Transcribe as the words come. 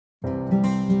Hello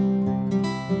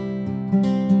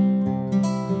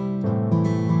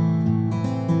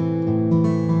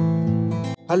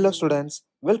students,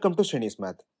 welcome to Srini's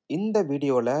math. இந்த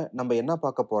வீடியோவில் நம்ம என்ன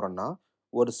பார்க்க போறோம்னா,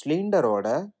 ஒரு சிலிண்டரோட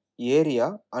ஏரியா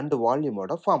அண்ட்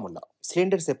வால்யூமோட ஃபார்முலா.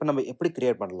 சிலிண்டர் ஷேப்பை நம்ம எப்படி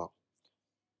கிரியேட் பண்ணலாம்?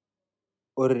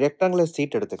 ஒரு ரெக்டாங்குலர்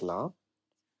சீட் எடுத்துக்கலாம்.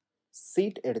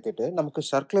 சீட் எடுத்துட்டு நமக்கு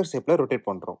சர்க்குலர் ஷேப்பில் ரொட்டேட்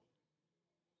பண்ணுறோம்.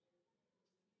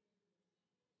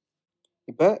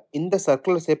 இப்போ இந்த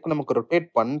சர்க்குலர் ஷேப் நமக்கு ரொட்டேட்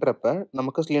பண்ணுறப்ப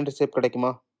நமக்கு சிலிண்டர் ஷேப் கிடைக்குமா?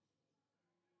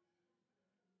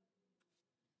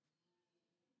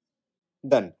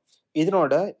 தென்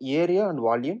இதனோட ஏரியா அண்ட்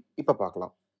வால்யூம் இப்போ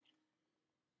பார்க்கலாம்.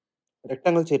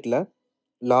 ரெக்டாங்கிள் ஷீட்டில்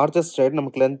லார்ஜஸ்ட் சைடு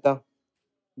நமக்கு லென்த்தா,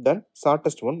 தென்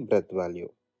ஷார்ட்டஸ்ட் ஒன் பிரெத் வேல்யூ.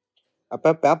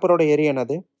 அப்போ பேப்பரோட ஏரியா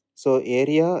என்னது? So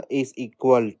area is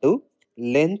equal to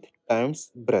length times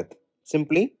breadth,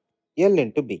 simply L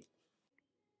into B.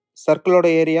 சர்க்கிளோட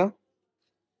area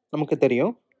நமக்கு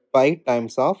தெரியும், by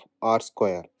times of R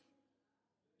square.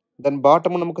 தென்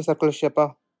பாட்டமும் நமக்கு circular ஷேப்பா,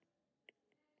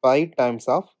 by times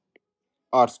of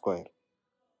R square.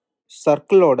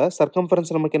 சர்க்கிளோட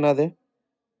circumference நமக்கு என்னது?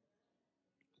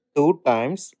 2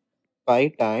 times by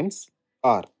times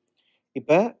R.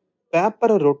 இப்போ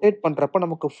பேப்பரை ரொட்டேட் பண்ணுறப்ப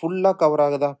நமக்கு ஃபுல்லாக கவர்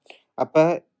ஆகுதா? அப்போ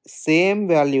சேம்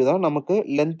வேல்யூ தான் நமக்கு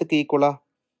லென்த்துக்கு ஈக்குவலா?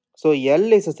 So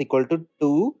L is equal to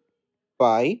 2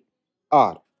 by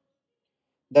R.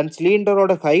 Then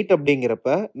சிலிண்டரோட height அப்படிங்கிறப்ப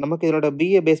நமக்கு இதனோட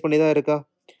பியை பேஸ் பண்ணி தான் இருக்கா?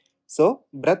 So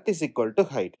breadth is equal to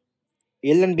height.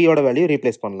 L and பியோட வேல்யூ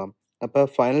ரீப்ளேஸ் பண்ணலாம். அப்போ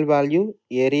final value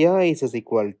area is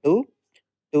equal to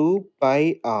 2 by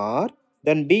R,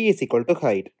 then B is equal to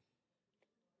height.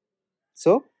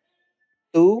 So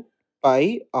 2 by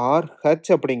R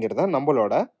H அப்படிங்கிறதா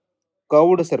நம்மளோட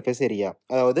கர்வ்டு சர்ஃபேஸ் ஏரியா,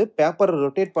 அதாவது paper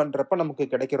rotate பண்ணுறப்ப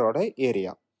நமக்கு கிடைக்கிறோட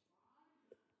area.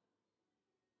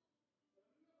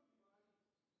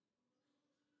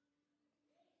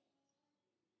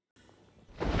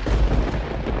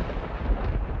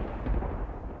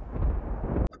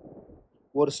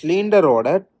 ஒரு சிலிண்டரோட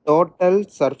total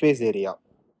surface area,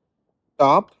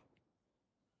 top,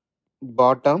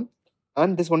 bottom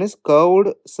and this one is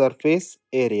curved surface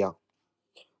area.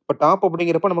 இப்போ top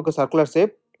அப்படிங்கிறப்ப நமக்கு circular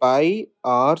shape by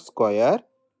R square,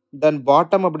 then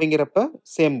bottom அப்படிங்கிறப்ப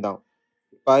சேம் தான்,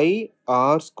 by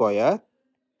R square.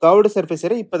 Curved surface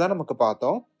area இப்போ தான் நமக்கு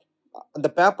பார்த்தோம். அந்த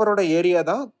பேப்பரோட ஏரியா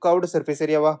தான் கர்வ்டு சர்ஃபேஸ்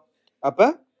ஏரியாவா? அப்போ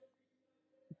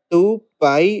 2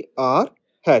 பை ஆர்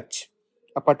ஹெச்.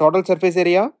 அப்போ total surface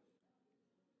area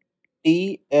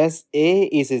TSA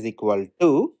is equal to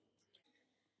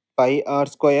pi r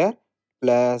square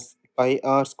plus pi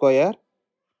r square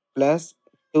plus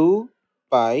 2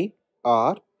 pi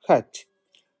r h.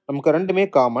 நமக்கு ரெண்டுமே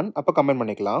காமன், அப்போ கம்பைன்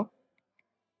பண்ணிக்கலாம்.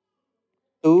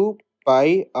 2 pi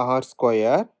r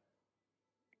square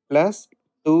plus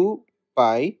 2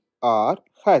 pi r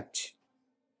h.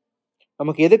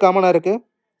 நமக்கு எது காமனாக இருக்கு?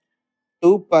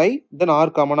 2 pi தென் r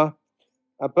காமனா?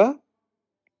 அப்போ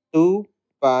 2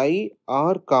 pi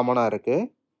r காமனாக இருக்கு.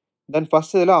 தென்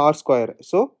ஃபர்ஸ்ட் இதில் R square,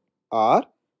 so R,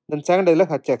 then second இதில்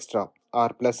H extra,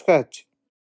 R plus H.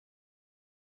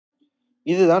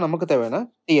 இதுதான் நமக்கு தேவையான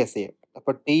டிஎஸ்ஏ.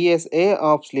 அப்போ DSA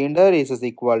of cylinder is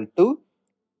equal to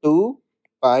 2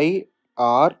 by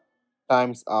R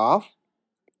times of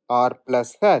R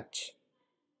plus H.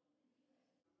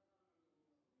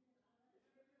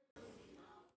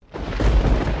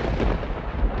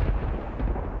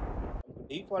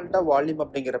 டிஃபால்ட்டாக வால்யூம்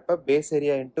அப்படிங்கிறப்ப பேஸ்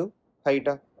ஏரியா இன்ட்டு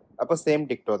ஹைட்டா, அப்போ சேம்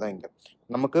டிக்டோ தான் இங்கே.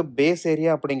 நமக்கு பேஸ்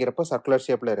ஏரியா அப்படிங்கிறப்ப சர்க்குலர்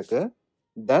ஷேப்பில் இருக்குது,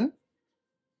 தென்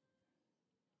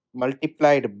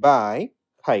multiplied by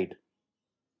height.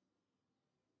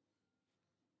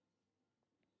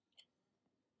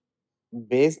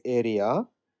 Base area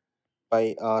by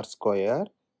r square,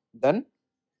 then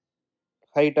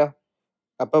height.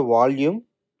 அப்போ volume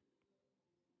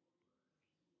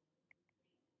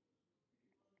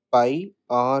pi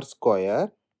r square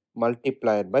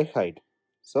multiplied by height.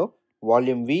 So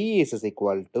volume V is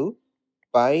equal to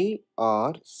pi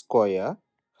r square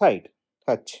height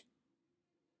h.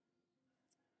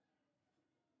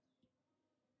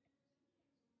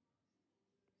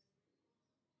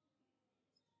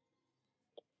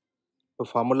 So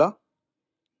formula,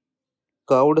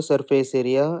 curved surface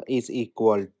area is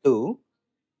equal to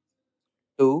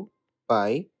 2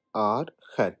 pi r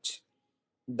h.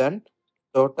 Then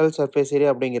total surface area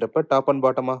அப்படிங்கிறப்ப top and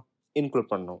பாட்டமா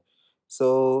include பண்ணணும். So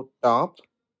top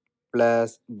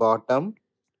plus bottom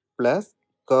plus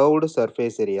curved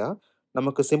surface area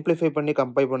நமக்கு simplify பண்ணி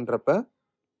compile பண்ணுறப்ப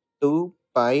 2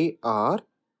 by R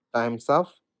times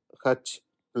of H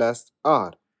plus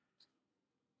R.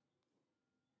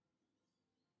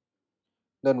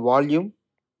 Then volume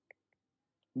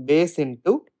base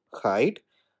into height.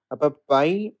 அப்போ pi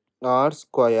r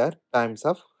square times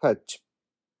of h.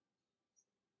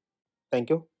 Thank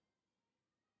you.